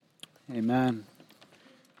Amen.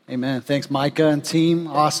 Amen. Thanks, Micah and team.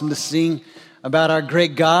 Awesome to sing about our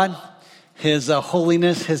great God, His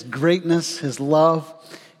holiness, His greatness, His love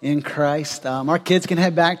in Christ. Our kids can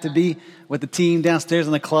head back to be with the team downstairs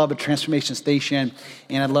in the club at Transformation Station.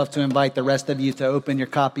 And I'd love to invite the rest of you to open your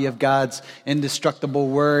copy of God's indestructible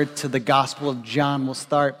word to the Gospel of John. We'll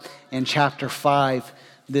start in chapter 5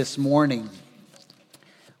 this morning.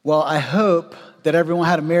 Well, I hope that everyone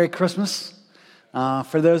had a Merry Christmas.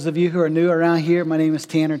 For those of you who are new around here, my name is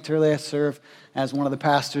Tanner Turley. I serve as one of the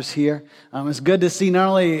pastors here. It's good to see not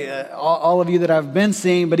only all of you that I've been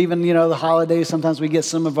seeing, but even, the holidays. Sometimes we get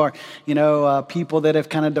some of our, people that have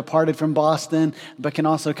kind of departed from Boston, but can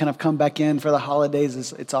also kind of come back in for the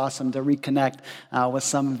holidays. It's awesome to reconnect with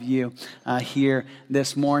some of you here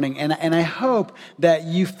this morning. And I hope that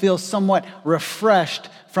you feel somewhat refreshed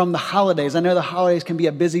from the holidays. I know the holidays can be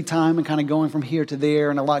a busy time and kind of going from here to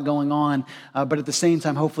there and a lot going on. But at the same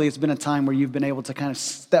time, hopefully it's been a time where you've been able to kind of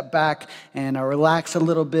step back and relax a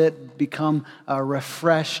little bit, become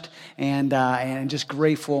refreshed and just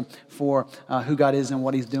grateful for who God is and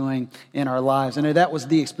what He's doing in our lives. I know that was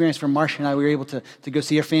the experience for Marcia and I. We were able to go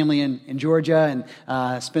see our family in Georgia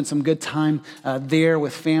and spend some good time there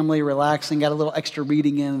with family, relaxing, got a little extra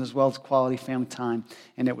reading in as well as quality family time.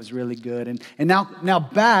 And it was really good. And now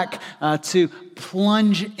back to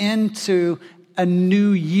plunge into a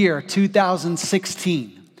new year,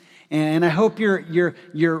 2016. And I hope you're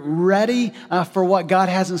ready for what God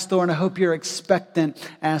has in store, and I hope you're expectant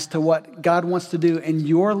as to what God wants to do in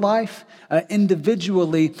your life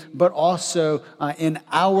individually, but also in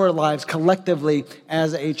our lives collectively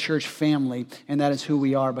as a church family. And that is who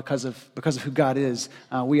we are because of who God is.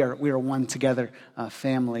 We are one together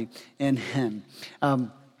family in Him.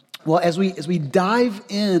 Well, as we dive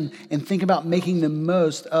in and think about making the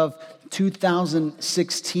most of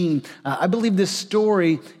 2016, I believe this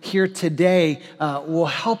story here today will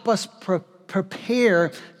help us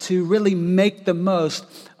prepare to really make the most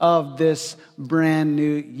of this brand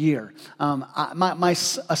new year. My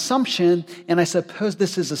assumption, and I suppose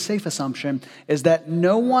this is a safe assumption, is that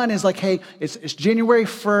no one is like, hey, it's January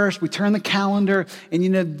 1st, we turn the calendar, and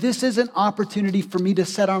this is an opportunity for me to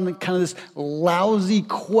set on kind of this lousy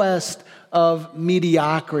quest of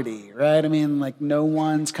mediocrity, right? I mean, like no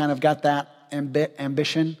one's kind of got that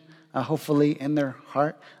ambition, hopefully in their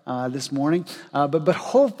heart this morning. But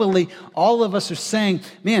hopefully all of us are saying,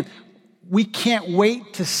 man, we can't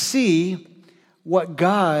wait to see what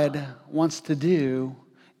God wants to do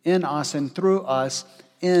in us and through us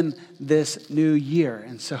in this new year.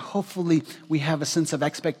 And so hopefully we have a sense of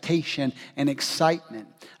expectation and excitement,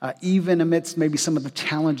 even amidst maybe some of the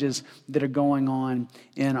challenges that are going on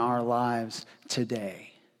in our lives today.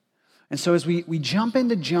 And so as we jump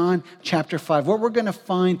into John chapter 5, what we're going to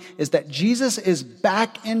find is that Jesus is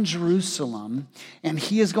back in Jerusalem, and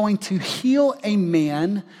He is going to heal a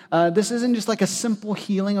man. This isn't just like a simple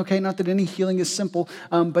healing, okay? Not that any healing is simple,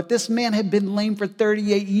 but this man had been lame for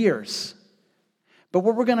 38 years. But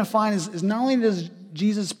what we're going to find is not only does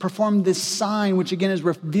Jesus perform this sign, which again is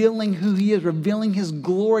revealing who He is, revealing His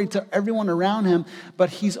glory to everyone around Him, but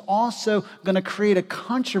He's also going to create a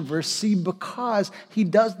controversy because He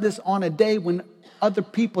does this on a day when other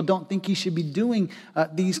people don't think He should be doing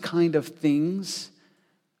these kind of things.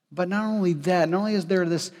 But not only that, not only is there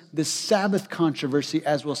this Sabbath controversy,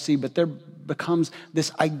 as we'll see, but there becomes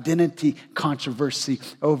this identity controversy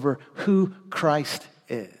over who Christ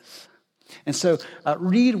is. And so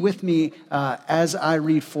read with me as I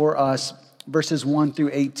read for us verses 1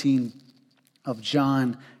 through 18 of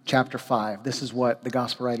John chapter 5. This is what the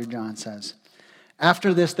gospel writer John says.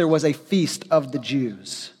 After this, there was a feast of the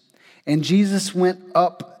Jews, and Jesus went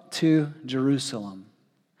up to Jerusalem.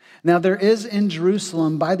 Now there is in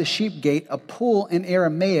Jerusalem by the sheep gate a pool in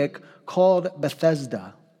Aramaic called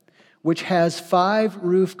Bethesda, which has 5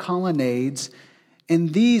 roof colonnades.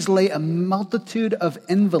 In these lay a multitude of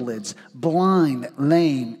invalids, blind,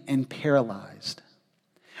 lame, and paralyzed.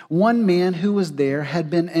 One man who was there had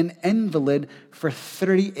been an invalid for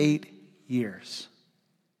 38 years.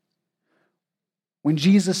 When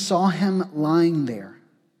Jesus saw him lying there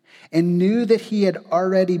and knew that he had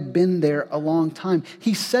already been there a long time,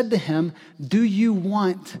 He said to him, "Do you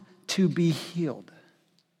want to be healed?"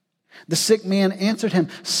 The sick man answered Him,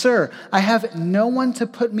 "Sir, I have no one to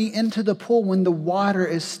put me into the pool when the water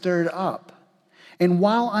is stirred up. And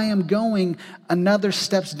while I am going, another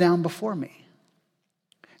steps down before me."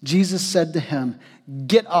 Jesus said to him,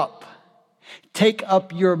 "Get up, take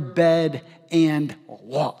up your bed and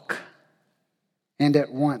walk." And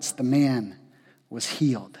at once the man was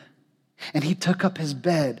healed. And he took up his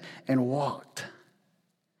bed and walked.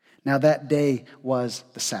 Now that day was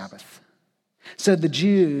the Sabbath. So the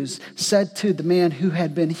Jews said to the man who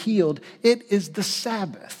had been healed, "It is the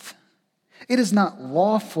Sabbath. It is not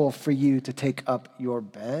lawful for you to take up your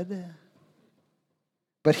bed."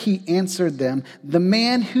 But he answered them, "The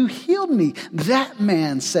man who healed me, that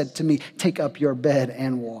man said to me, 'Take up your bed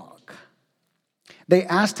and walk.'" They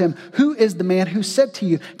asked him, "Who is the man who said to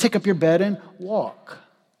you, 'Take up your bed and walk'?"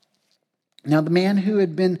 Now the man who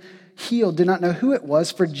had been healed did not know who it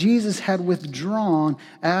was, for Jesus had withdrawn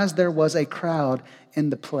as there was a crowd in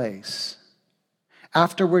the place.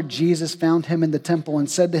 Afterward, Jesus found him in the temple and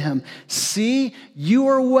said to him, "See, you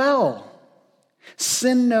are well.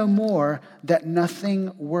 Sin no more, that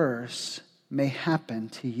nothing worse may happen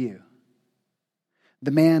to you." The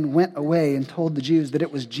man went away and told the Jews that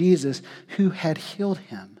it was Jesus who had healed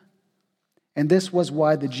him. And this was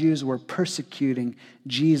why the Jews were persecuting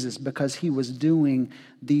Jesus, because he was doing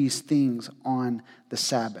these things on the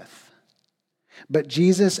Sabbath. But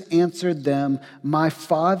Jesus answered them, "My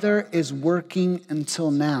Father is working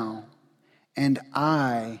until now, and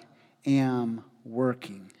I am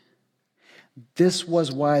working." This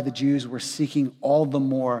was why the Jews were seeking all the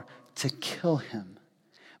more to kill him,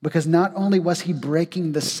 because not only was he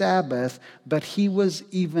breaking the Sabbath, but he was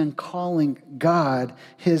even calling God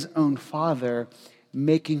his own Father,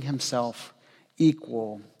 making himself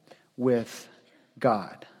equal with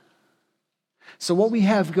God. So what we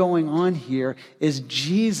have going on here is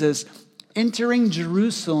Jesus entering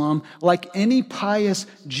Jerusalem like any pious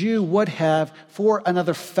Jew would have for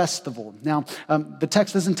another festival. Now, the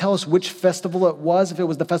text doesn't tell us which festival it was. If it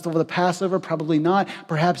was the festival of the Passover, probably not.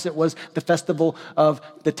 Perhaps it was the festival of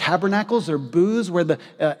the tabernacles or booths, where the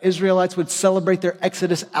Israelites would celebrate their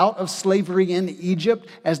exodus out of slavery in Egypt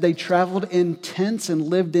as they traveled in tents and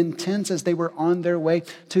lived in tents as they were on their way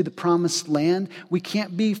to the promised land. We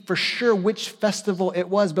can't be for sure which festival it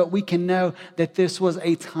was, but we can know that this was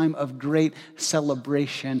a time of great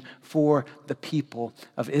celebration for the people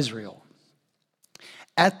of Israel.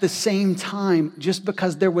 At the same time, just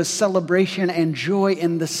because there was celebration and joy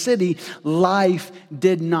in the city, life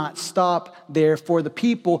did not stop there for the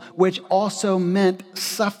people, which also meant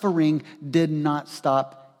suffering did not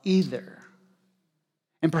stop either.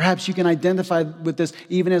 And perhaps you can identify with this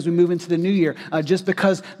even as we move into the new year. Just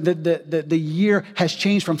because the year has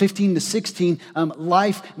changed from 15 to 16,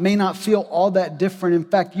 life may not feel all that different. In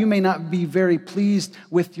fact, you may not be very pleased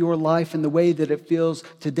with your life in the way that it feels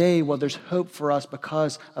today. Well, there's hope for us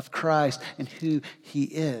because of Christ and who he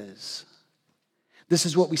is. This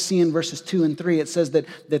is what we see in verses 2 and 3. It says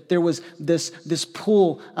that there was this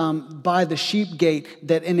pool by the sheep gate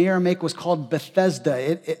that in Aramaic was called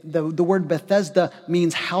Bethesda. The word Bethesda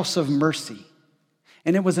means house of mercy.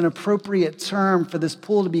 And it was an appropriate term for this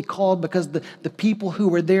pool to be called because the people who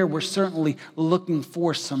were there were certainly looking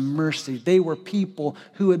for some mercy. They were people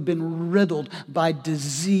who had been riddled by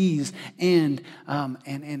disease and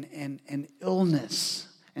illness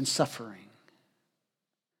and suffering.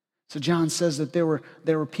 So John says that there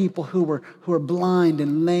were people who were blind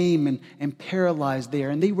and lame and paralyzed there,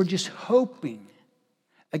 and they were just hoping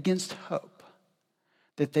against hope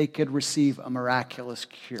that they could receive a miraculous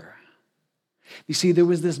cure. You see, there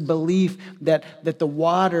was this belief that the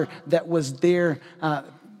water that was there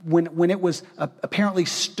when it was apparently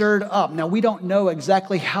stirred up. Now, we don't know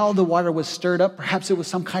exactly how the water was stirred up. Perhaps it was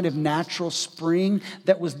some kind of natural spring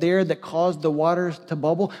that was there that caused the water to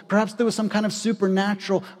bubble. Perhaps there was some kind of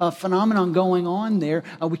supernatural phenomenon going on there.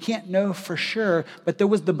 We can't know for sure, but there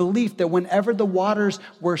was the belief that whenever the waters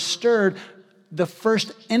were stirred, the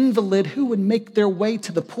first invalid who would make their way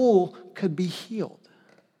to the pool could be healed.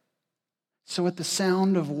 So at the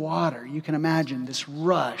sound of water, you can imagine this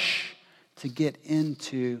rush to get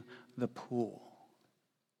into the pool.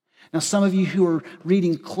 Now, some of you who are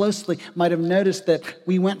reading closely might have noticed that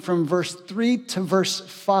we went from verse 3 to verse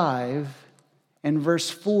 5, and verse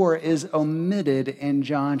 4 is omitted in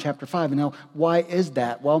John chapter 5. And now, why is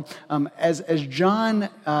that? Well, as John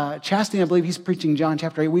Chastain, I believe he's preaching John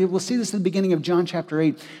chapter 8. We will see this at the beginning of John chapter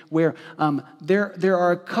 8, where there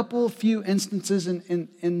are a few instances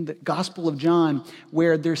in the Gospel of John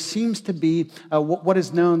where there seems to be what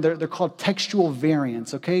is known, they're called textual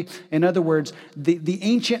variants, okay? In other words, the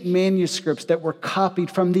ancient manuscripts that were copied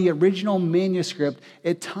from the original manuscript,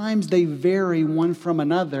 at times they vary one from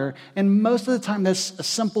another, and most of the time time, that's a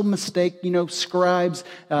simple mistake. Scribes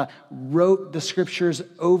wrote the scriptures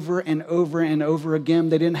over and over and over again.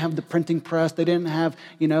 They didn't have the printing press. They didn't have,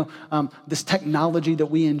 this technology that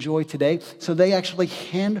we enjoy today. So they actually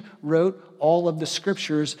hand wrote all of the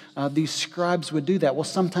scriptures. These scribes would do that. Well,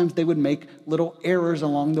 sometimes they would make little errors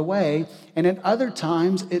along the way. And at other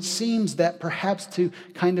times, it seems that perhaps to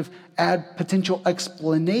kind of add potential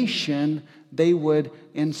explanation, they would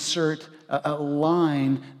insert a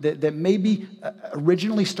line that maybe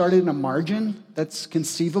originally started in a margin, that's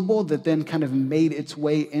conceivable, that then kind of made its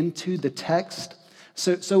way into the text.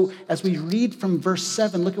 So as we read from verse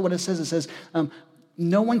 7, look at what it says. It says,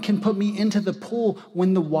 no one can put me into the pool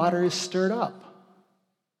when the water is stirred up.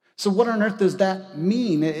 So what on earth does that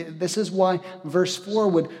mean? This is why verse 4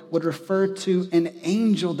 would refer to an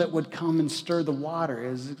angel that would come and stir the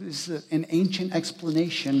water. It's an ancient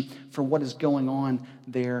explanation for what is going on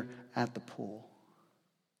there at the pool.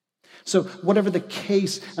 So whatever the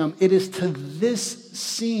case, it is to this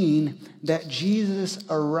scene that Jesus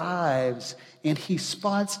arrives, and he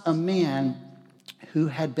spots a man who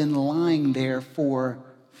had been lying there for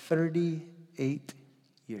 38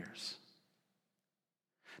 years.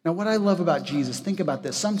 Now, what I love about Jesus, think about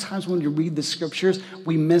this. Sometimes when you read the scriptures,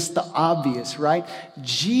 we miss the obvious, right?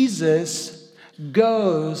 Jesus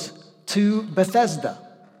goes to Bethesda.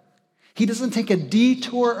 He doesn't take a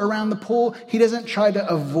detour around the pool. He doesn't try to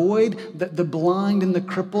avoid the blind and the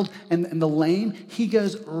crippled and the lame. He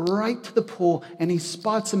goes right to the pool, and he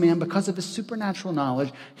spots a man. Because of his supernatural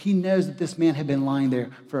knowledge, he knows that this man had been lying there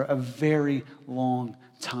for a very long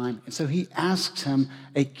time. And so he asks him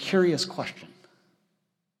a curious question.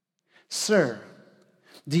 Sir,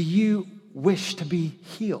 do you wish to be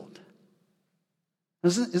healed?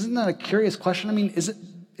 Isn't that a curious question? I mean,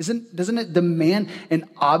 doesn't it demand an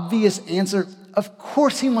obvious answer? Of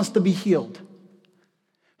course he wants to be healed.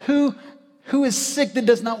 Who is sick that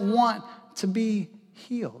does not want to be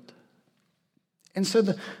healed? And so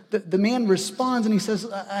the man responds and he says,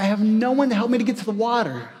 I have no one to help me to get to the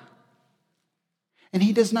water. And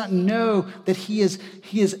he does not know that he is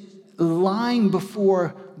lying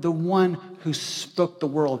before the one who spoke the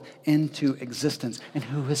world into existence and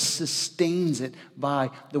who sustains it by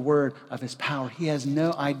the word of his power. He has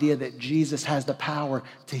no idea that Jesus has the power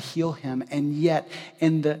to heal him. And yet,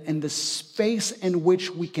 in the space in which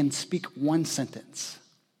we can speak one sentence,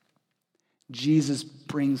 Jesus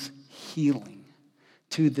brings healing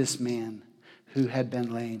to this man who had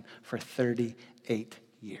been lame for 38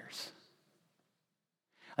 years.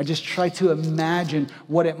 I just try to imagine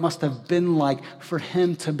what it must have been like for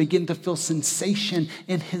him to begin to feel sensation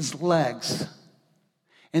in his legs,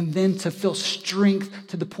 and then to feel strength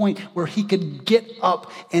to the point where he could get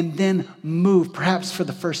up and then move, perhaps for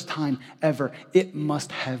the first time ever. It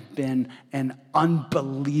must have been an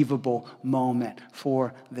unbelievable moment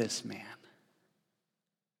for this man.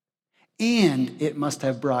 And it must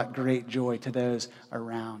have brought great joy to those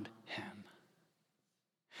around him.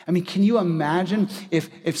 I mean, can you imagine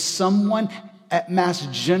if someone at Mass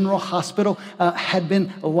General Hospital had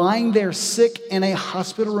been lying there sick in a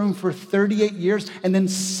hospital room for 38 years, and then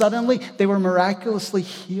suddenly they were miraculously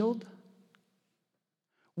healed?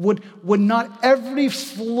 Would not every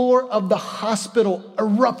floor of the hospital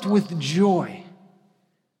erupt with joy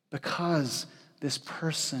because this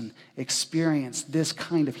person experienced this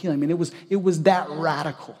kind of healing? I mean, it was that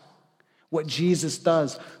radical, what Jesus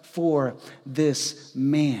does for this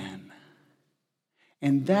man.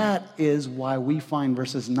 And that is why we find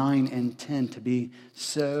verses 9 and 10 to be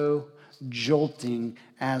so jolting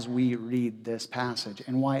as we read this passage.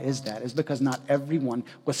 And why is that? It's because not everyone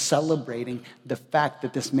was celebrating the fact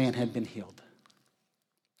that this man had been healed.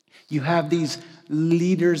 You have these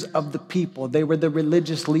leaders of the people. They were the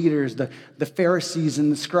religious leaders, the Pharisees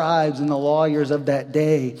and the scribes and the lawyers of that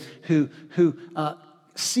day who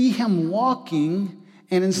see him walking,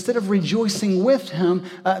 and instead of rejoicing with him,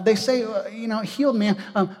 they say, healed man,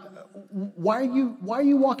 why are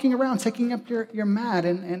you walking around taking up your mat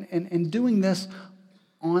and doing this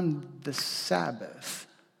on the Sabbath?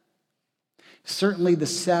 Certainly the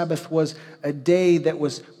Sabbath was a day that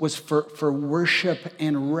was for worship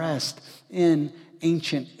and rest in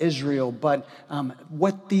ancient Israel. But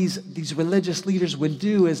what these religious leaders would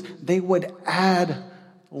do is they would add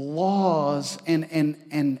laws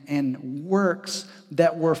and works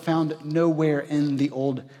that were found nowhere in the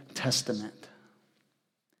Old Testament.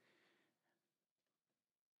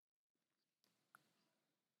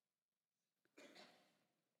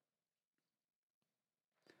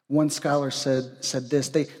 One scholar said this,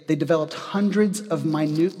 they developed hundreds of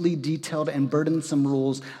minutely detailed and burdensome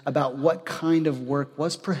rules about what kind of work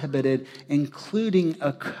was prohibited, including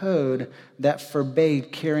a code that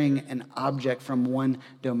forbade carrying an object from one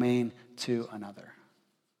domain to another.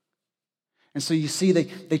 And so you see,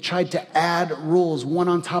 they tried to add rules one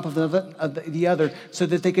on top of the other so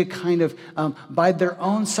that they could kind of, by their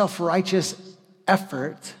own self-righteous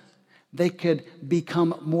effort, they could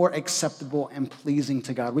become more acceptable and pleasing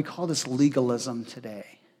to God. We call this legalism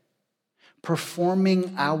today.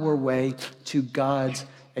 Performing our way to God's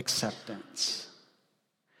acceptance.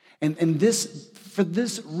 And this, for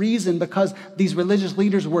this reason, because these religious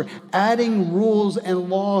leaders were adding rules and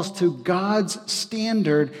laws to God's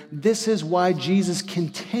standard, this is why Jesus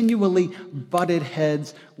continually butted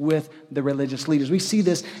heads with the religious leaders. We see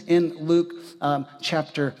this in Luke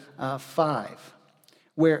chapter 5.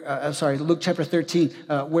 Luke chapter 13,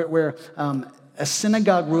 where a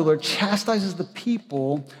synagogue ruler chastises the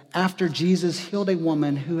people after Jesus healed a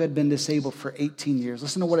woman who had been disabled for 18 years.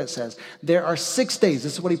 Listen to what it says. There are 6 days,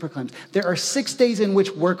 this is what he proclaims. There are 6 days in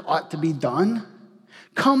which work ought to be done.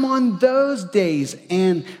 Come on those days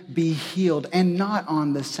and be healed, and not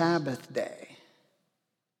on the Sabbath day.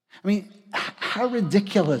 I mean, how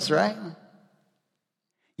ridiculous, right?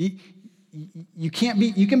 You can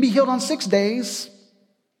be healed on 6 days.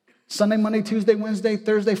 Sunday, Monday, Tuesday, Wednesday,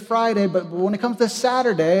 Thursday, Friday. But when it comes to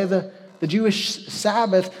Saturday, the Jewish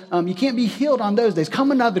Sabbath, you can't be healed on those days. Come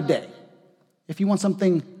another day if you want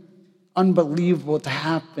something unbelievable to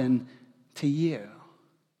happen to you.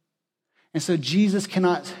 And so Jesus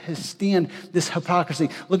cannot stand this hypocrisy.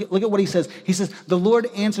 Look at what he says. He says, the Lord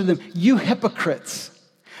answered them, you hypocrites.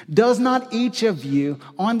 Does not each of you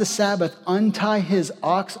on the Sabbath untie his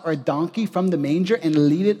ox or donkey from the manger and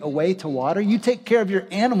lead it away to water? You take care of your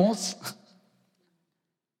animals.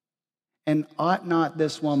 And ought not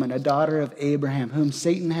this woman, a daughter of Abraham, whom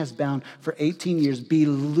Satan has bound for 18 years, be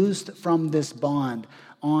loosed from this bond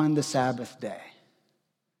on the Sabbath day?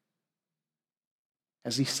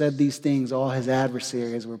 As he said these things, all his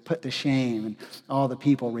adversaries were put to shame, and all the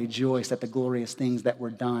people rejoiced at the glorious things that were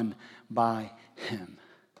done by him.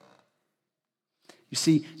 You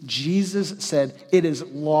see, Jesus said, it is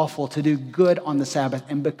lawful to do good on the Sabbath.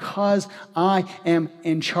 And because I am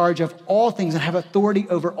in charge of all things and have authority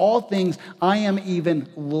over all things, I am even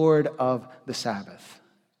Lord of the Sabbath.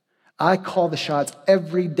 I call the shots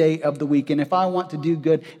every day of the week. And if I want to do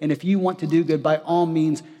good, and if you want to do good, by all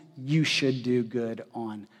means, you should do good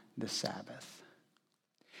on the Sabbath.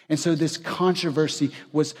 And so this controversy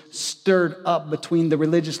was stirred up between the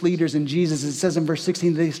religious leaders and Jesus. It says in verse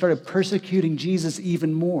 16 that they started persecuting Jesus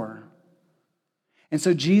even more. And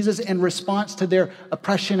so Jesus, in response to their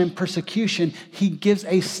oppression and persecution, he gives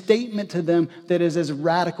a statement to them that is as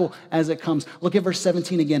radical as it comes. Look at verse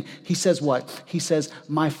 17 again. He says what? He says,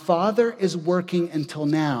 my Father is working until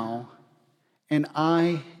now, and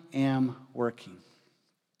I am working.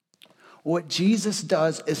 What Jesus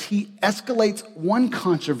does is he escalates one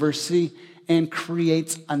controversy and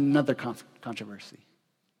creates another controversy.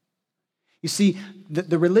 You see,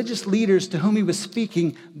 the religious leaders to whom he was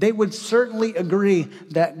speaking, they would certainly agree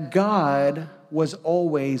that God was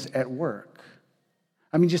always at work.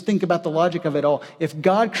 I mean, just think about the logic of it all. If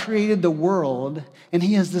God created the world and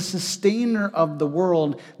he is the sustainer of the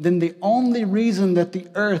world, then the only reason that the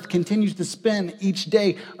earth continues to spin each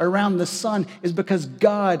day around the sun is because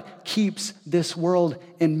God keeps this world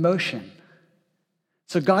in motion.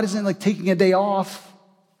 So God isn't like taking a day off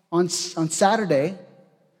on Saturday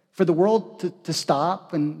for the world to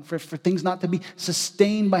stop and for things not to be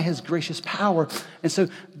sustained by his gracious power. And so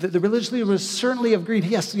the religious leaders certainly agreed,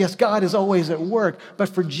 yes, God is always at work. But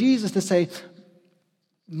for Jesus to say,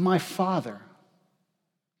 my Father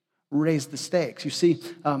raised the stakes. You see,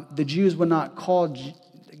 the Jews would not call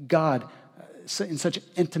God in such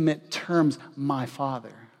intimate terms, my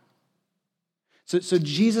Father. So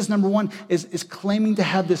Jesus, number one, is claiming to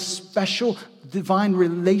have this special divine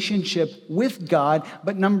relationship with God.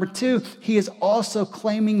 But number two, he is also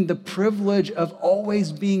claiming the privilege of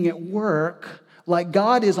always being at work. Like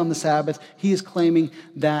God is on the Sabbath, he is claiming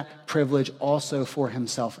that privilege also for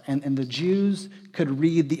himself. And the Jews could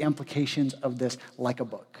read the implications of this like a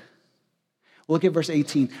book. Look at verse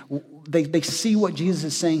 18. They see what Jesus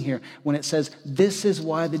is saying here when it says, this is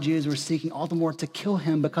why the Jews were seeking all the more to kill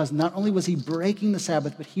him, because not only was he breaking the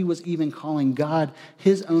Sabbath, but he was even calling God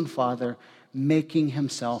his own Father, making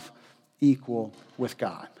himself equal with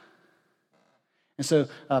God. And so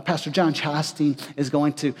Pastor John Chastain is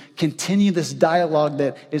going to continue this dialogue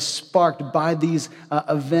that is sparked by these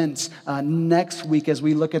events next week as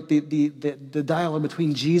we look at the dialogue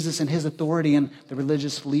between Jesus and his authority and the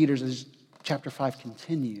religious leaders as chapter 5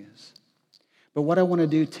 continues. But what I want to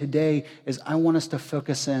do today is I want us to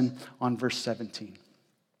focus in on verse 17.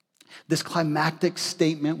 This climactic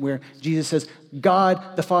statement where Jesus says,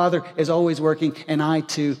 God the Father is always working and I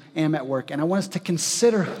too am at work. And I want us to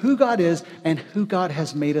consider who God is and who God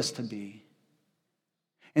has made us to be.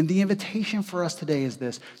 And the invitation for us today is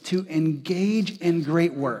this: to engage in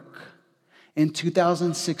great work in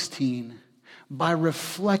 2016 by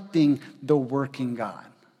reflecting the working God.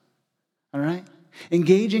 All right?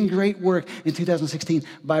 Engage in great work in 2016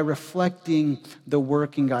 by reflecting the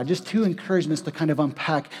working God. Just two encouragements to kind of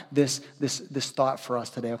unpack this thought for us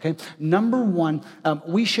today, okay? Number one,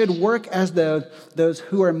 we should work as those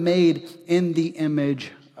who are made in the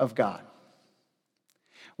image of God.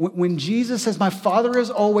 When Jesus says, my Father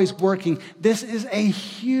is always working, this is a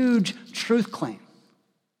huge truth claim.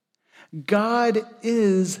 God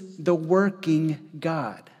is the working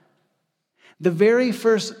God. The very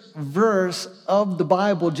first verse of the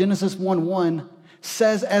Bible, Genesis 1:1,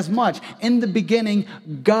 says as much. In the beginning,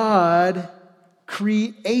 God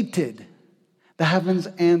created the heavens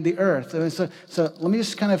and the earth. So let me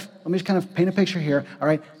just kind of paint a picture here. All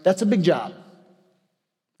right, that's a big job.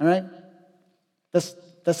 All right,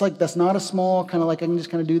 that's not a small kind of like I can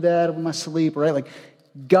just kind of do that over my sleep. Right, like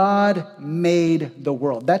God made the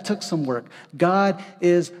world. That took some work. God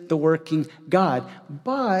is the working God,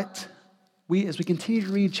 but as we continue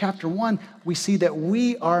to read chapter 1, we see that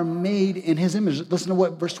we are made in his image. Listen to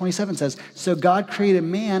what verse 27 says. So God created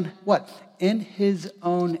man, what? In his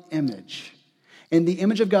own image. In the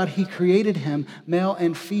image of God, he created him, male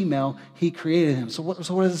and female, he created him. So what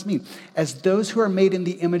does this mean? As those who are made in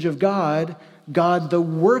the image of God, God, the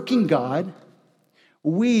working God,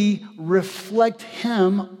 we reflect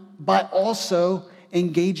him by also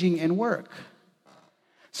engaging in work.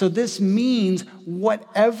 So this means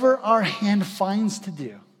whatever our hand finds to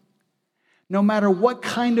do, no matter what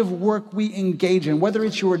kind of work we engage in, whether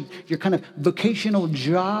it's your kind of vocational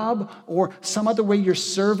job or some other way you're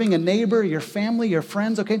serving a neighbor, your family, your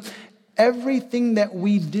friends, okay? Everything that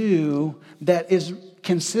we do that is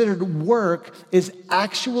considered work is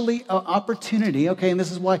actually an opportunity, okay? And this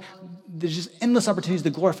is why there's just endless opportunities to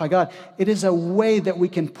glorify God. It is a way that we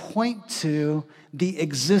can point to the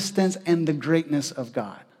existence and the greatness of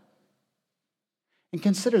God. And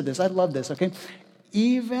consider this. I love this, okay?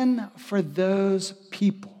 Even for those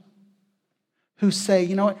people who say,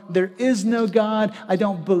 you know what, there is no God, I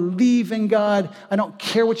don't believe in God, I don't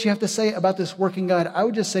care what you have to say about this working God, I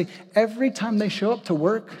would just say every time they show up to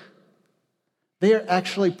work, they are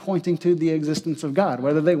actually pointing to the existence of God,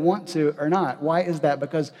 whether they want to or not. Why is that?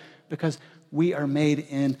 Because we are made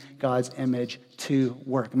in God's image to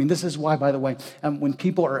work. I mean, this is why, by the way, when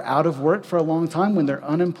people are out of work for a long time, when they're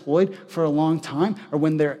unemployed for a long time, or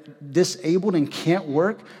when they're disabled and can't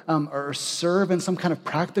work or serve in some kind of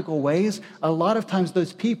practical ways, a lot of times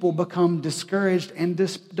those people become discouraged and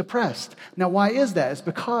depressed. Now, why is that? It's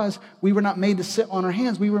because we were not made to sit on our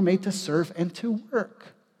hands. We were made to serve and to work.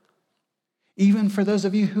 Even for those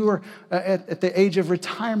of you who are at the age of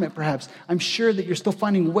retirement, perhaps, I'm sure that you're still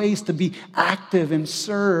finding ways to be active and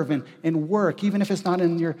serve and work, even if it's not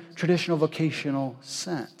in your traditional vocational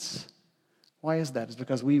sense. Why is that? It's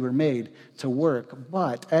because we were made to work.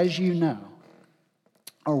 But as you know,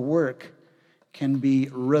 our work can be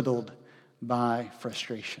riddled by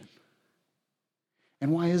frustration.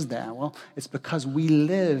 And why is that? Well, it's because we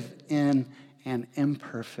live in an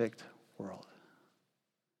imperfect world.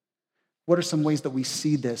 What are some ways that we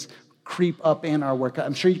see this creep up in our work?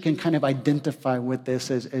 I'm sure you can kind of identify with this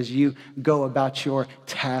as you go about your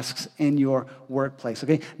tasks in your workplace,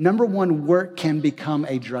 okay? Number one, work can become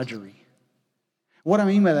a drudgery. What I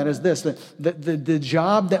mean by that is this, the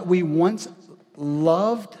job that we once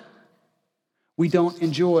loved, we don't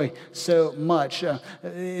enjoy so much.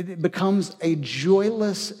 It becomes a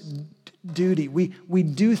joyless duty. We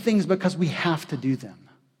do things because we have to do them.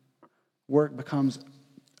 Work becomes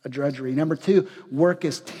a drudgery. Number two, work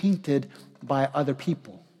is tainted by other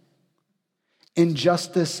people.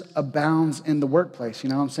 Injustice abounds in the workplace. You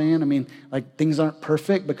know what I'm saying? I mean, like things aren't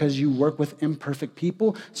perfect because you work with imperfect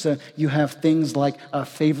people. So you have things like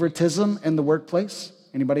favoritism in the workplace.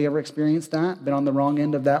 Anybody ever experienced that? Been on the wrong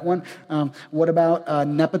end of that one? What about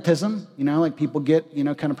nepotism? You know, like people get,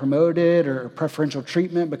 kind of promoted or preferential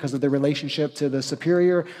treatment because of their relationship to the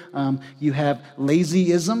superior. You have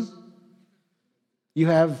lazyism. You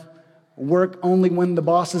have work only when the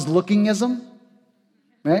boss is lookingism,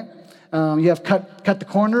 right? You have cut the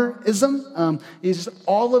cornerism. It's just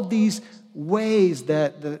all of these ways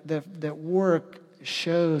that work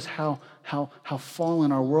shows how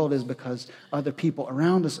fallen our world is because other people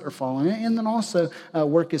around us are fallen. And then also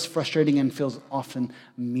work is frustrating and feels often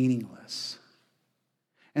meaningless.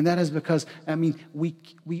 And that is because, we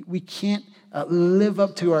can't live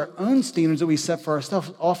up to our own standards that we set for ourselves,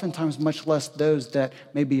 oftentimes much less those that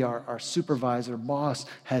maybe our supervisor, boss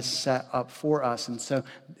has set up for us. And so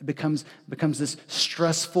it becomes this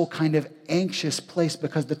stressful kind of anxious place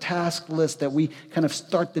because the task list that we kind of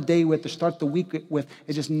start the day with or start the week with,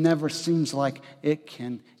 it just never seems like it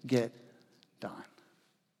can get done.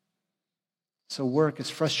 So work is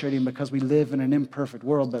frustrating because we live in an imperfect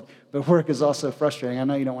world, but work is also frustrating. I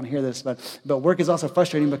know you don't want to hear this, but work is also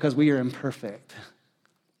frustrating because we are imperfect.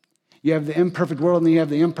 You have the imperfect world and you have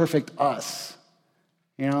the imperfect us.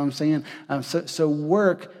 You know what I'm saying? So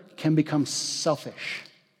work can become selfish.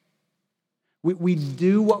 We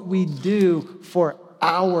do what we do for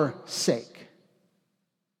our sake.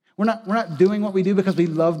 We're not doing what we do because we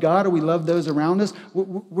love God or we love those around us.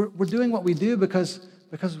 We're doing what we do because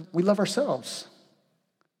we love ourselves.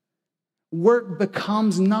 Work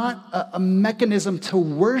becomes not a mechanism to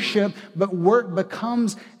worship, but work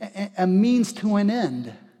becomes a means to an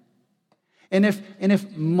end. And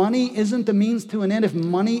if money isn't the means to an end, if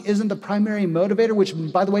money isn't the primary motivator, which,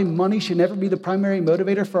 by the way, money should never be the primary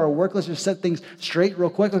motivator for our work. Let's just set things straight real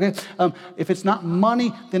quick, okay? If it's not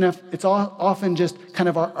money, then it's often just kind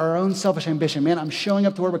of our own selfish ambition. Man, I'm showing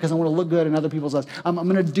up to work because I want to look good in other people's eyes. I'm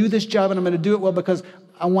going to do this job and I'm going to do it well because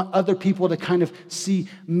I want other people to kind of see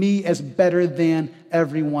me as better than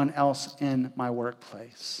everyone else in my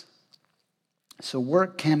workplace. So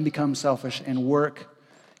work can become selfish and work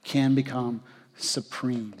can become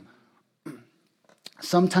supreme.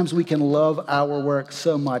 Sometimes we can love our work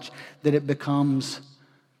so much that it becomes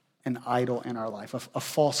an idol in our life, a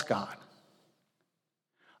false god.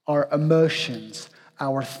 Our emotions,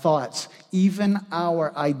 our thoughts, even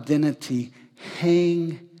our identity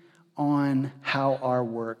hang on how our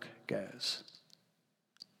work goes.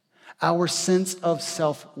 Our sense of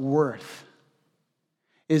self-worth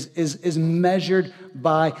is measured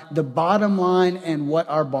by the bottom line and what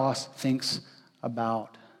our boss thinks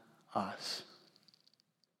about us.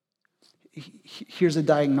 Here's a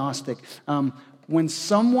diagnostic. When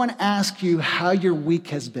someone asks you how your week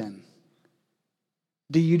has been,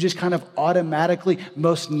 do you just kind of automatically,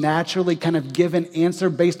 most naturally kind of give an answer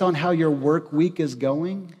based on how your work week is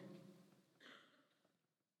going?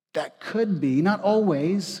 That could be, not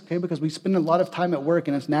always, okay, because we spend a lot of time at work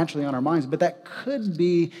and it's naturally on our minds, but that could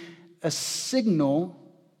be a signal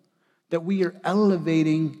that we are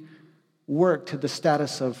elevating work to the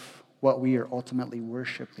status of what we are ultimately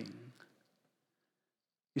worshiping.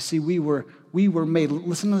 You see, we were made,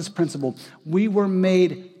 listen to this principle, we were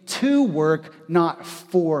made to work, not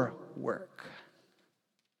for work.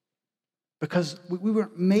 Because we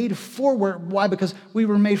were made for work. Why? Because we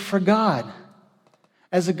were made for God.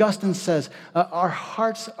 As Augustine says, our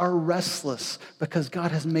hearts are restless because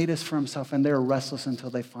God has made us for himself, and they're restless until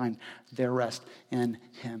they find their rest in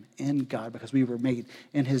him, in God, because we were made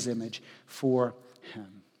in his image for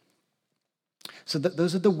him. So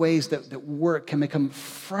those are the ways that work can become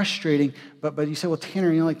frustrating. But you say, well,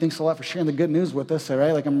 Tanner, thanks a lot for sharing the good news with us, all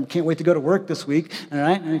right? I can't wait to go to work this week, all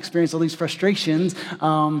right, and experience all these frustrations.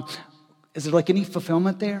 Is there any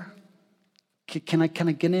fulfillment there? Can I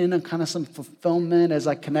get in on kind of some fulfillment as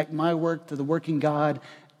I connect my work to the working God?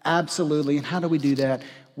 Absolutely. And how do we do that?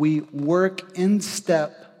 We work in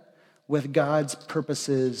step with God's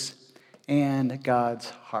purposes and God's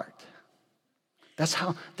heart. That's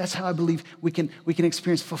how I believe we can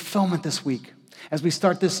experience fulfillment this week. As we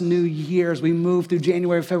start this new year, as we move through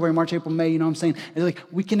January, February, March, April, May, what I'm saying? It's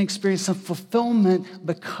we can experience some fulfillment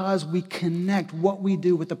because we connect what we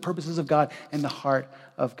do with the purposes of God and the heart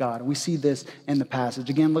of God. And we see this in the passage.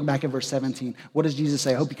 Again, look back at verse 17. What does Jesus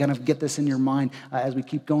say? I hope you kind of get this in your mind as we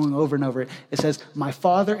keep going over and over it. It says, my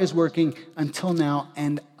Father is working until now,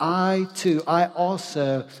 and I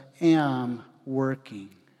also am working.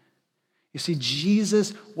 You see,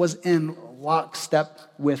 Jesus was in lockstep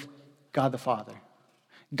with God the Father.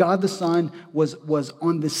 God the Son was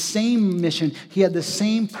on the same mission. He had the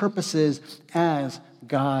same purposes as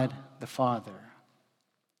God the Father.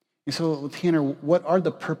 And so, Tanner, what are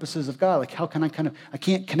the purposes of God? How can I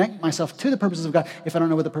can't connect myself to the purposes of God if I don't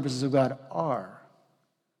know what the purposes of God are.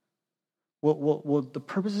 Well, the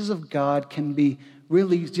purposes of God can be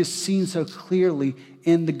really just seen so clearly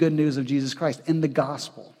in the good news of Jesus Christ, in the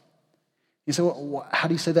gospel. You say, well, how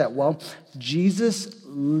do you say that? Well, Jesus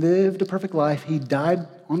lived a perfect life. He died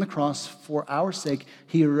on the cross for our sake.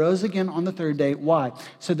 He rose again on the third day. Why?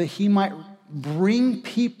 So that he might bring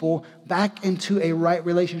people back into a right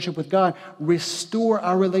relationship with God, restore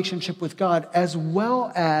our relationship with God, as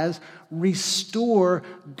well as restore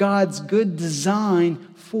God's good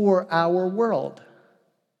design for our world.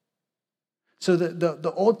 So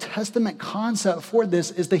the Old Testament concept for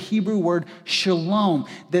this is the Hebrew word shalom,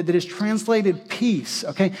 that is translated peace,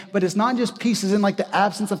 okay? But it's not just peace as in like the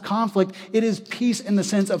absence of conflict. It is peace in the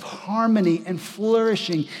sense of harmony and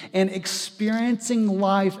flourishing and experiencing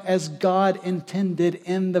life as God intended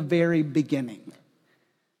in the very beginning.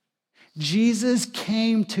 Jesus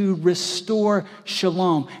came to restore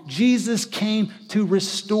shalom. Jesus came to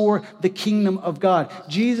restore the kingdom of God.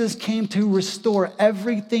 Jesus came to restore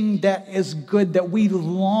everything that is good that we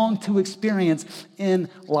long to experience in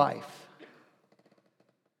life.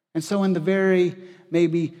 And so in the very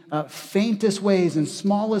maybe faintest ways and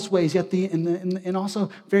smallest ways, yet in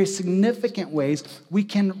also very significant ways, we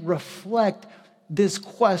can reflect this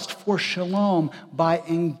quest for shalom by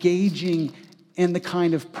engaging in the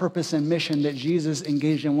kind of purpose and mission that Jesus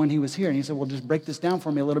engaged in when he was here. And he said, well, just break this down for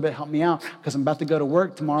me a little bit, help me out, because I'm about to go to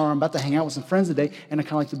work tomorrow, I'm about to hang out with some friends today, and I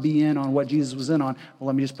kind of like to be in on what Jesus was in on. Well,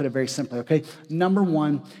 let me just put it very simply, okay? Number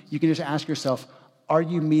one, you can just ask yourself, are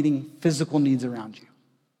you meeting physical needs around you?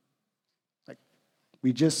 Like,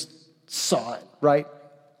 we just saw it right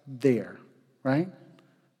there, right?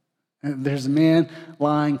 And there's a man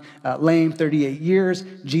lying lame 38 years.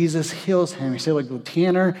 Jesus heals him. You say, like, well,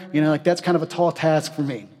 Tanner, like that's kind of a tall task for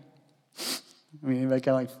me. I mean, like,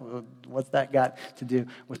 well, what's that got to do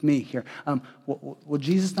with me here? Well,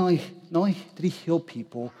 Jesus not only did he heal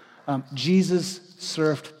people, Jesus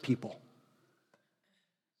served people.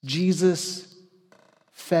 Jesus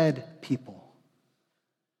fed people.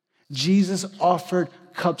 Jesus offered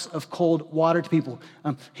cups of cold water to people.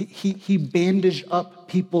 He bandaged up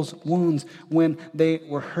people's wounds when they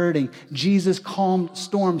were hurting. Jesus calmed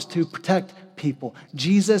storms to protect people.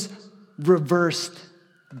 Jesus reversed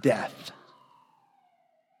death.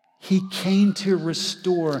 He came to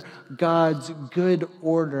restore God's good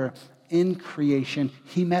order in creation.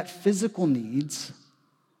 He met physical needs,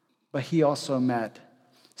 but he also met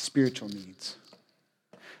spiritual needs.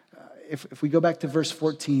 If we go back to verse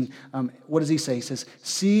 14, what does he say? He says,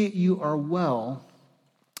 see, you are well.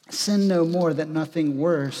 Sin no more, that nothing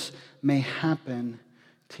worse may happen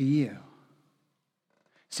to you.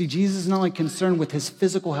 See, Jesus is not only concerned with his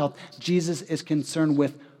physical health, Jesus is concerned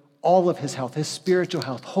with all of his health, his spiritual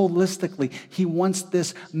health, holistically. He wants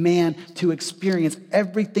this man to experience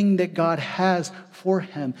everything that God has for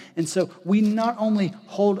him. And so we not only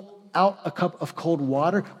hold out a cup of cold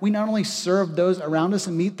water, we not only serve those around us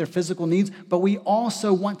and meet their physical needs, but we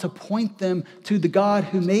also want to point them to the God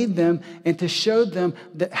who made them and to show them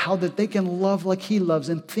how they can love like he loves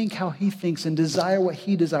and think how he thinks and desire what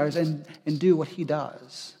he desires and do what he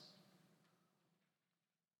does.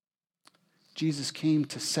 Jesus came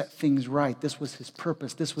to set things right. This was his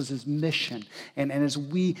purpose. This was his mission. And as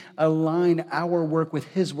we align our work with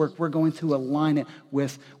his work, we're going to align it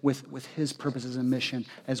with his purposes and mission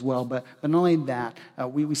as well. But not only that,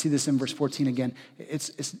 we see this in verse 14 again.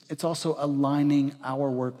 It's also aligning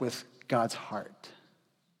our work with God's heart.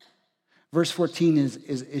 Verse 14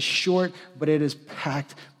 is short, but it is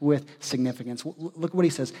packed with significance. Look what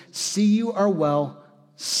he says. See, you are well.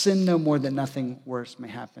 Sin no more, that nothing worse may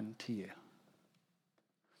happen to you.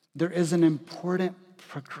 There is an important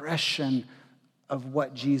progression of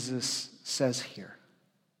what Jesus says here.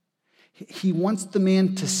 He wants the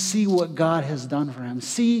man to see what God has done for him.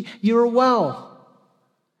 See, you're well.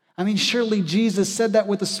 I mean, surely Jesus said that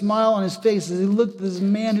with a smile on his face as he looked at this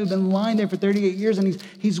man who'd been lying there for 38 years, and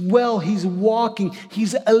he's well, he's walking,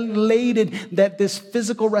 he's elated that this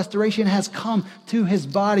physical restoration has come to his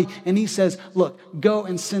body. And he says, look, go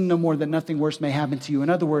and sin no more, that nothing worse may happen to you.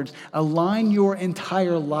 In other words, align your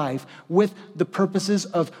entire life with the purposes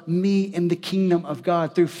of me in the kingdom of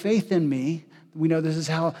God. Through faith in me, we know this is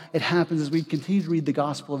how it happens as we continue to read the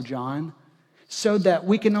Gospel of John, so that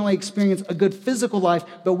we can not only experience a good physical life,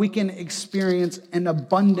 but we can experience an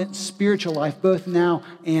abundant spiritual life, both now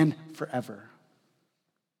and forever.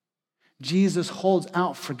 Jesus holds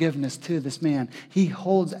out forgiveness to this man. He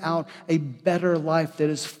holds out a better life that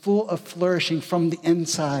is full of flourishing from the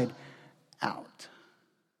inside out.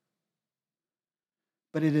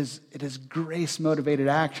 But it is grace-motivated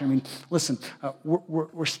action. I mean, listen,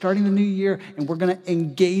 we're starting the new year, and we're going to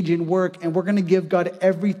engage in work, and we're going to give God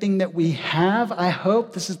everything that we have. I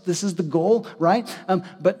hope this is the goal, right?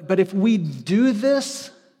 But if we do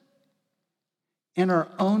this, in our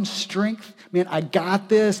own strength. Man, I got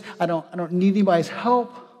this. I don't need anybody's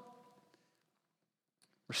help.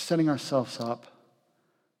 We're setting ourselves up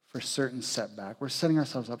for certain setback. We're setting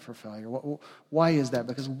ourselves up for failure. Why is that?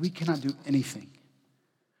 Because we cannot do anything.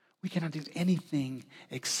 We cannot do anything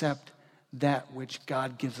except that which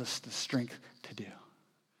God gives us the strength to do.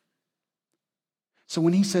 So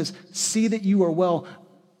when he says, see that you are well,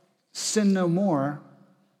 sin no more,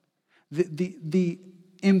 the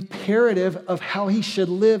imperative of how he should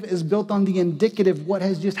live is built on the indicative, what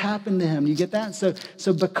has just happened to him. You get that?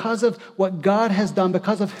 So because of what God has done,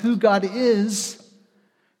 because of who God is,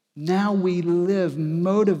 now we live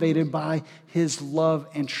motivated by his love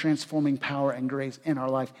and transforming power and grace in our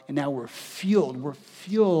life. And now we're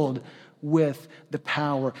fueled with the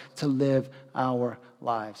power to live our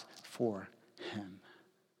lives for him.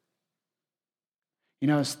 You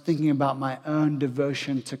know, I was thinking about my own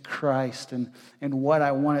devotion to Christ and what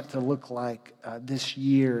I want it to look like this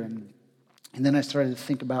year. And then I started to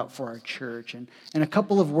think about for our church. And a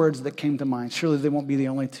couple of words that came to mind. Surely they won't be the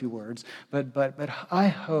only two words. But I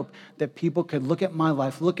hope that people could look at my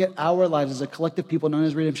life, look at our lives as a collective people known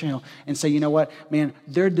as Redemption Hill, and say, you know what, man,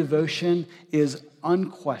 their devotion is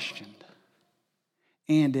unquestioned.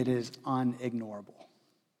 And it is unignorable.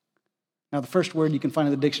 Now, the first word you can find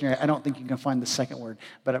in the dictionary, I don't think you can find the second word,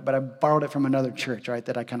 but I borrowed it from another church, right,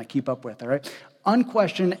 that I kind of keep up with, all right?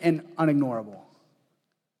 Unquestioned and unignorable.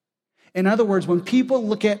 In other words, when people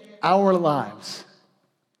look at our lives,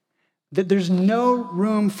 that there's no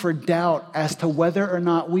room for doubt as to whether or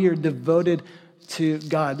not we are devoted to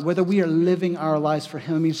God, whether we are living our lives for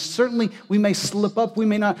him. I mean, certainly we may slip up, we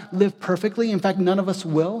may not live perfectly. In fact, none of us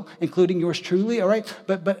will, including yours truly, all right?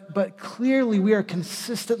 But clearly we are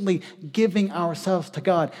consistently giving ourselves to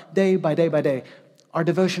God day by day by day. Our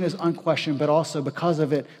devotion is unquestioned, but also because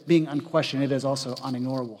of it being unquestioned, it is also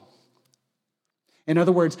unignorable. In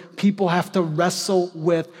other words, people have to wrestle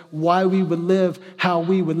with why we would live how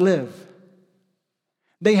we would live.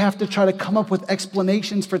 They have to try to come up with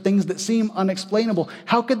explanations for things that seem unexplainable.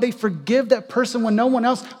 How could they forgive that person when no one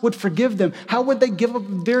else would forgive them? How would they give up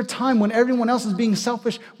their time when everyone else is being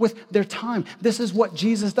selfish with their time? This is what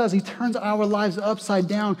Jesus does. He turns our lives upside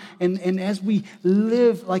down. And as we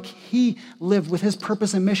live like he lived with his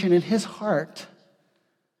purpose and mission in his heart,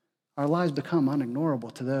 our lives become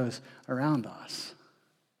unignorable to those around us.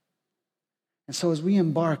 And so as we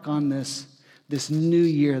embark on this new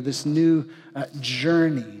year, this new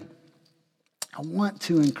journey, I want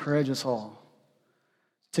to encourage us all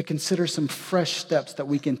to consider some fresh steps that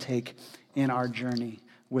we can take in our journey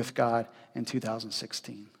with God in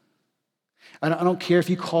 2016. I don't care if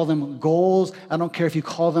you call them goals. I don't care if you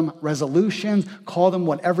call them resolutions. Call them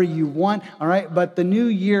whatever you want, all right? But the new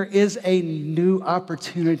year is a new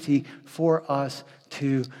opportunity for us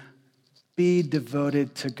to be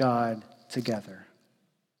devoted to God together.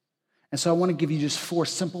 And so I want to give you just 4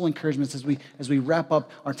 simple encouragements as we wrap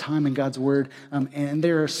up our time in God's Word. And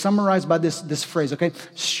they're summarized by this phrase, okay?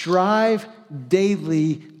 Strive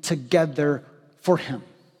daily together for him.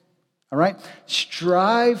 All right?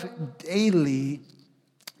 Strive daily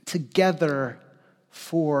together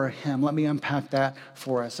for him. Let me unpack that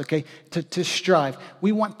for us, okay? To strive.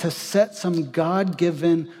 We want to set some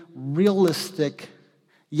God-given, realistic,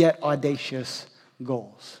 yet audacious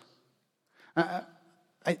goals.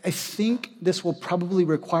 I think this will probably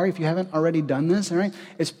require, if you haven't already done this, all right,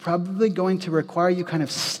 it's probably going to require you kind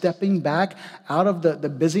of stepping back out of the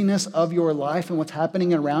busyness of your life and what's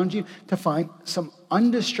happening around you to find some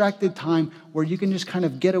undistracted time where you can just kind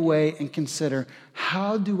of get away and consider,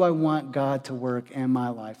 how do I want God to work in my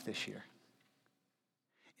life this year?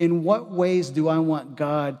 In what ways do I want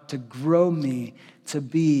God to grow me to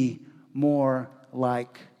be more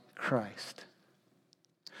like Christ?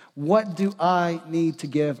 What do I need to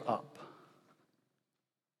give up?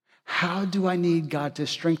 How do I need God to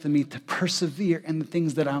strengthen me to persevere in the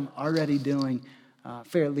things that I'm already doing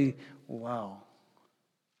fairly well?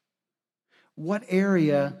 What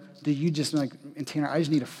area do you just like, and Tanner, I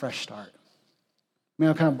just need a fresh start. I mean,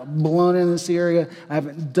 I'm kind of blown in this area. I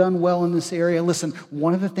haven't done well in this area. Listen,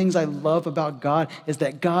 one of the things I love about God is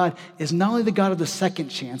that God is not only the God of the second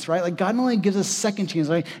chance, right? Like God not only gives us second chance,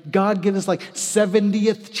 right? God gives us like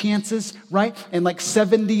 70th chances, right? And like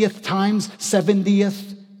 70th times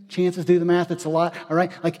 70th chances. Do the math, it's a lot, all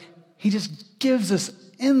right? Like he just gives us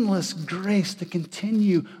endless grace to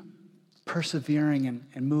continue persevering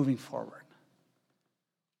and moving forward.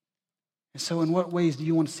 And so in what ways do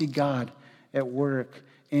you want to see God at work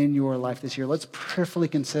in your life this year? Let's prayerfully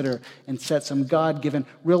consider and set some God-given,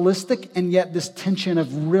 realistic, and yet this tension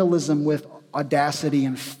of realism with audacity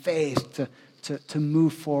and faith to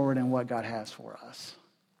move forward in what God has for us.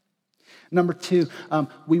 Number two,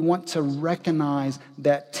 we want to recognize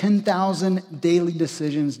that 10,000 daily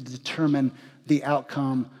decisions determine the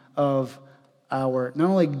outcome of our, not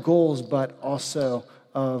only goals, but also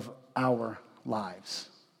of our lives.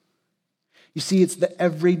 You see, it's the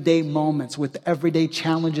everyday moments with the everyday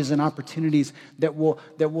challenges and opportunities that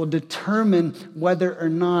will determine whether or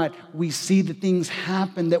not we see the things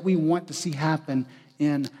happen that we want to see happen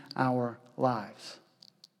in our lives.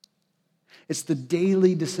 It's the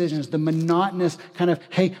daily decisions, the monotonous kind of,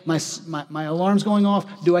 hey, my alarm's going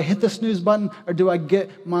off. Do I hit the snooze button or do I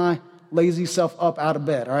get my lazy self up out of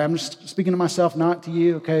bed? All right, I'm just speaking to myself, not to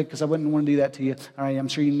you, okay, because I wouldn't want to do that to you. All right, I'm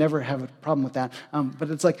sure you never have a problem with that. But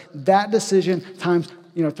it's like that decision times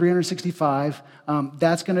 365,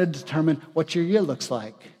 that's going to determine what your year looks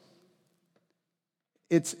like.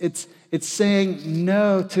 It's saying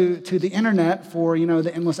no to the internet for,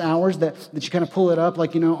 the endless hours that you kind of pull it up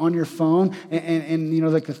like, on your phone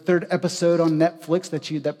and like the third episode on Netflix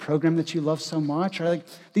that program that you love so much. Right? Like,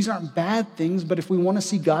 these aren't bad things, but if we want to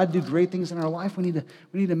see God do great things in our life, we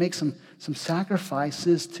need to make some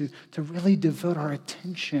sacrifices to really devote our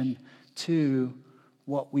attention to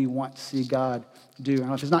what we want to see God do.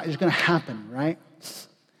 And it's not just going to happen, right?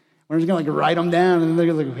 We're just going to write them down and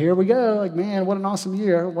they're like, here we go. Like, man, what an awesome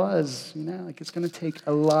year it was. It's going to take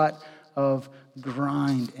a lot of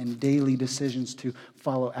grind and daily decisions to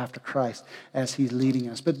follow after Christ as he's leading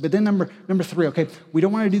us. But then number three, okay, we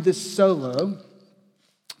don't want to do this solo.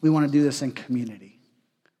 We want to do this in community.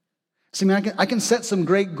 See, I can set some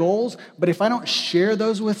great goals, but if I don't share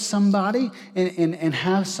those with somebody and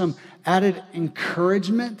have some added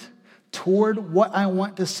encouragement toward what I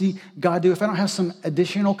want to see God do, if I don't have some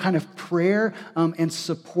additional kind of prayer and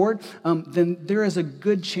support, then there is a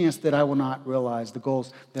good chance that I will not realize the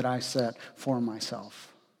goals that I set for myself.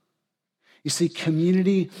 You see,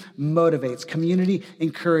 community motivates, community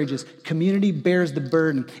encourages, community bears the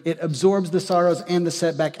burden. It absorbs the sorrows and the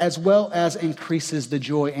setback, as well as increases the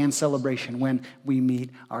joy and celebration when we meet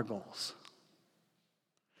our goals.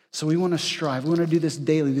 So we want to strive. We want to do this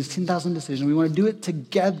daily, these 10,000 decisions. We want to do it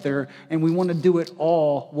together, and we want to do it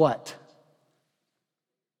all what?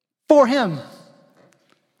 For him.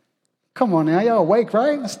 Come on now, y'all awake,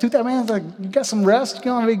 right? Let's do that, man. It's like, you got some rest,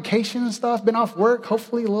 you on vacation and stuff, been off work,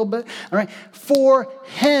 hopefully a little bit. All right, for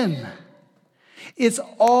him. It's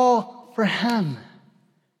all for him.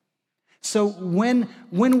 So when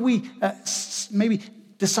we maybe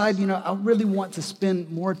decide, I really want to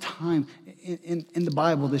spend more time in the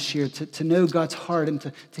Bible this year to know God's heart and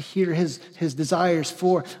to hear his desires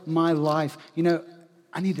for my life,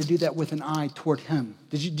 I need to do that with an eye toward him.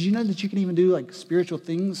 Did you know that you can even do like spiritual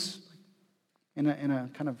things in a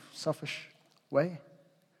kind of selfish way?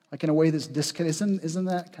 Like in a way that's disconnected. Isn't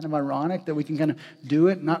that kind of ironic that we can kind of do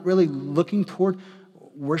it, not really looking toward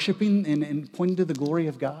worshiping and pointing to the glory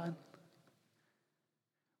of God?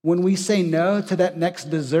 When we say no to that next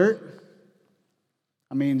dessert,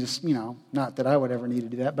 not that I would ever need to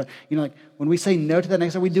do that, but, when we say no to that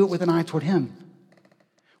next dessert, we do it with an eye toward him.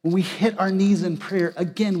 When we hit our knees in prayer,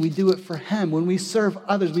 again, we do it for him. When we serve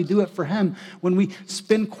others, we do it for him. When we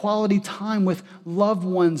spend quality time with loved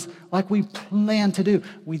ones like we plan to do,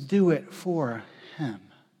 we do it for him.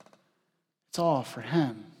 It's all for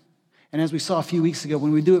him. And as we saw a few weeks ago,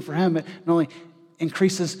 when we do it for him, it not only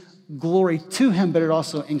increases glory to him, but it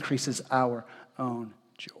also increases our own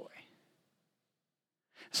joy.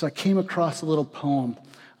 So I came across a little poem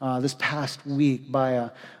this past week by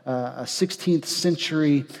a 16th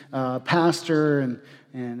century pastor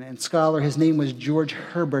and scholar. His name was George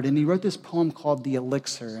Herbert, and he wrote this poem called The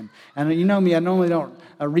Elixir. And you know me, I normally don't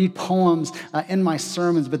read poems in my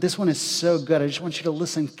sermons, but this one is so good. I just want you to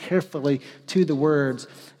listen carefully to the words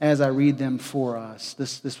as I read them for us.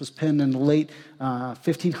 This was penned in the late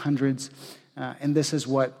 1500s, and this is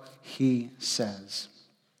what he says.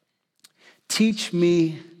 Teach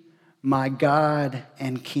me, my God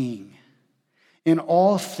and King, in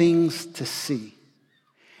all things to see,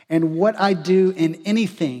 and what I do in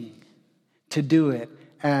anything to do it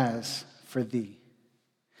as for thee.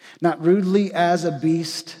 Not rudely as a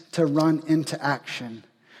beast to run into action,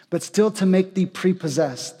 but still to make thee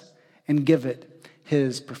prepossessed and give it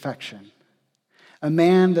his perfection. A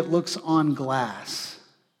man that looks on glass,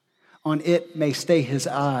 on it may stay his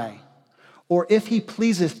eye, or if he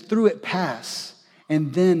pleaseth through it pass,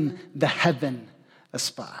 and then the heaven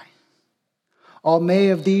espy. All may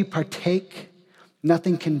of thee partake,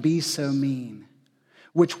 nothing can be so mean,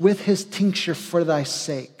 which with his tincture for thy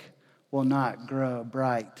sake will not grow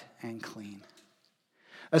bright and clean.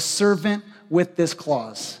 A servant with this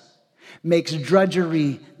clause makes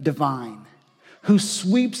drudgery divine, who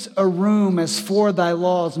sweeps a room as for thy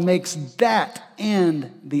laws, makes that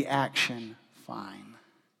and the action fine.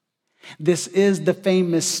 This is the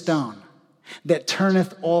famous stone that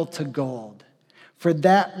turneth all to gold. For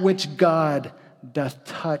that which God doth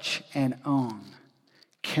touch and own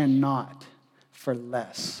cannot for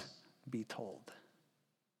less be told.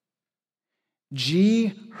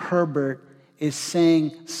 G. Herbert is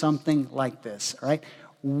saying something like this, all right?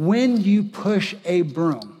 When you push a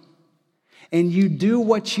broom and you do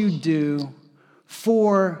what you do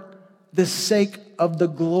for the sake of the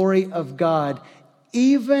glory of God,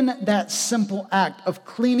 even that simple act of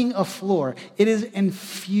cleaning a floor, it is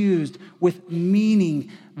infused with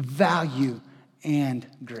meaning, value, and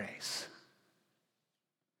grace.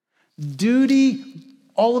 Duty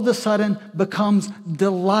all of a sudden becomes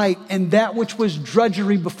delight, and that which was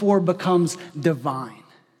drudgery before becomes divine.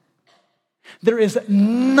 There is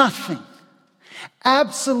nothing,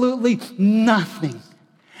 absolutely nothing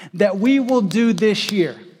that we will do this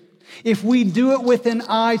year, if we do it with an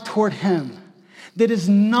eye toward Him, that is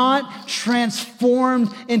not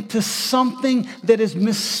transformed into something that is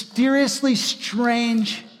mysteriously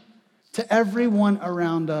strange to everyone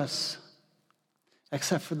around us,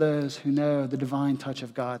 except for those who know the divine touch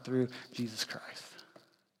of God through Jesus Christ.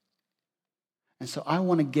 And so I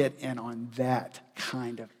want to get in on that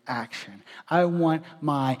kind of action. I want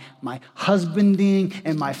my husbanding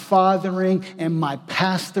and my fathering and my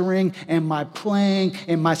pastoring and my playing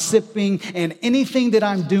and my sipping and anything that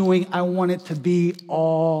I'm doing, I want it to be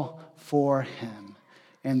all for Him.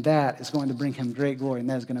 And that is going to bring Him great glory, and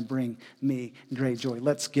that is going to bring me great joy.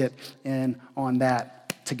 Let's get in on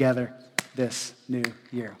that together this new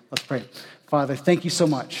year. Let's pray. Father, thank you so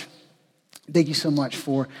much. Thank you so much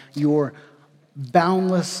for your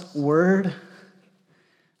boundless word.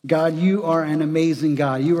 God, you are an amazing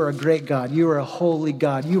God. You are a great God. You are a holy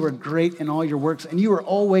God. You are great in all your works, and you are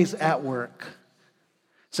always at work.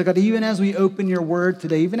 So God, even as we open your word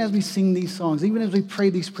today, even as we sing these songs, even as we pray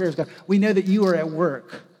these prayers, God, we know that you are at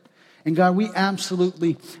work. And God, we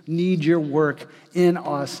absolutely need your work in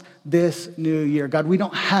us this new year. God, we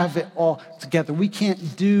don't have it all together. We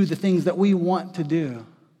can't do the things that we want to do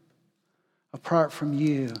apart from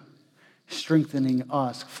you strengthening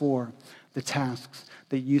us for the tasks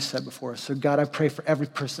that you set before us. So God, I pray for every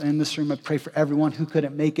person in this room. I pray for everyone who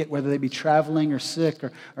couldn't make it, whether they be traveling or sick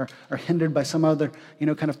or hindered by some other,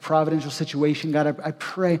 kind of providential situation. God, I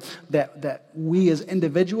pray that we as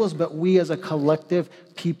individuals, but we as a collective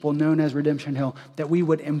people known as Redemption Hill, that we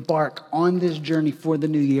would embark on this journey for the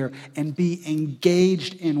new year and be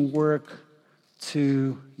engaged in work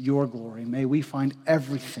to your glory. May we find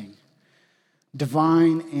everything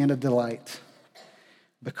divine and a delight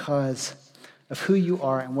because of who you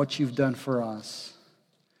are and what you've done for us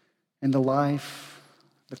in the life,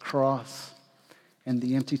 the cross, and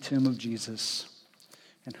the empty tomb of Jesus,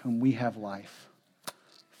 in whom we have life.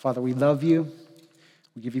 Father, we love you.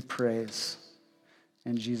 We give you praise.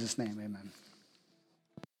 In Jesus' name, amen.